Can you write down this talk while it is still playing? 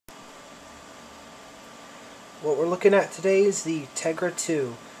What we're looking at today is the Tegra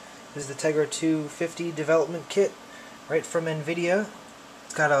 2. This is the Tegra 250 development kit right from Nvidia.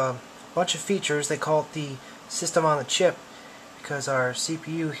 It's got a bunch of features. They call it the system on the chip because our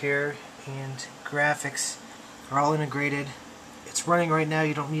CPU here and graphics are all integrated. It's running right now.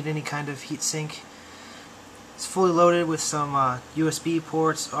 You don't need any kind of heatsink. It's fully loaded with some USB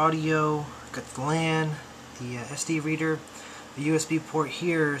ports, audio, got the LAN, the SD reader. The USB port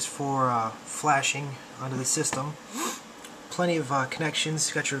here is for flashing onto the system. Plenty of connections.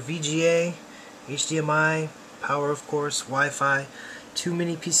 You got your VGA, HDMI, power of course, Wi-Fi, 2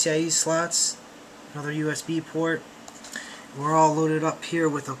 mini PCIe slots, another USB port. We're all loaded up here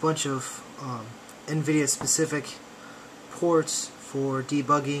with a bunch of Nvidia specific ports for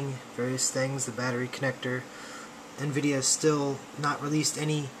debugging various things, the battery connector. Nvidia has still not released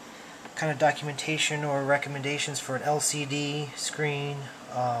any kind of documentation or recommendations for an LCD screen,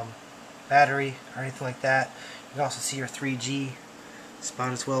 battery, or anything like that. You can also see your 3G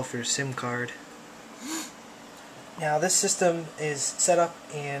spot as well for your SIM card. Now this system is set up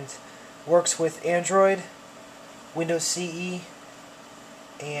and works with Android, Windows CE,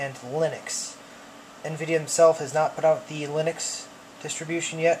 and Linux. Nvidia himself has not put out the Linux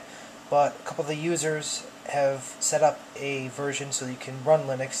distribution yet, but a couple of the users have set up a version so you can run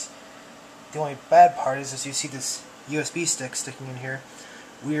Linux. The only bad part is, as you see this USB stick sticking in here,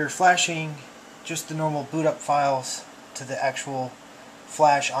 we are flashing just the normal boot up files to the actual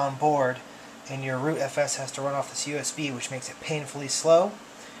flash on board, and your root FS has to run off this USB, which makes it painfully slow.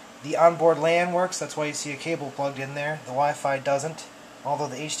 The onboard LAN works, that's why you see a cable plugged in there. The Wi-Fi doesn't, although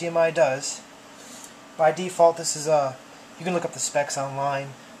the HDMI does. By default, this is you can look up the specs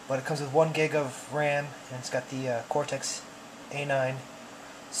online, but it comes with 1 gig of RAM, and it's got the Cortex A9,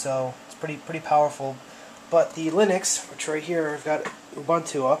 so it's pretty powerful. But the Linux, which right here I've got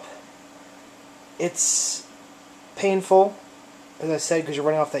Ubuntu up, it's painful, as I said, because you're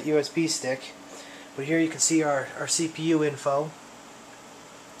running off that USB stick. But here you can see our CPU info.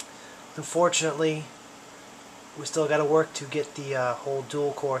 Unfortunately, we still got to work to get the whole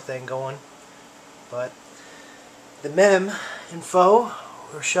dual core thing going. But the mem info,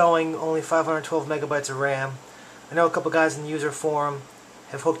 we're showing only 512 megabytes of RAM. I know a couple guys in the user forum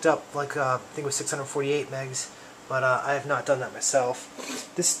have hooked up like I think it was 648 megs, but I have not done that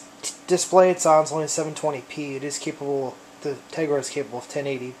myself. This display it's on is only 720p. It is capable. The Tegra is capable of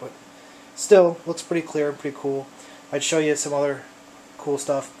 1080, but still looks pretty clear and pretty cool. I'd show you some other cool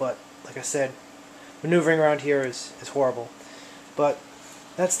stuff, but like I said, maneuvering around here is horrible. But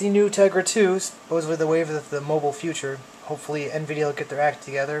that's the new Tegra 2, supposedly the wave of the mobile future. Hopefully Nvidia will get their act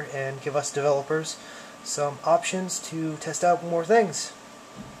together and give us developers some options to test out more things.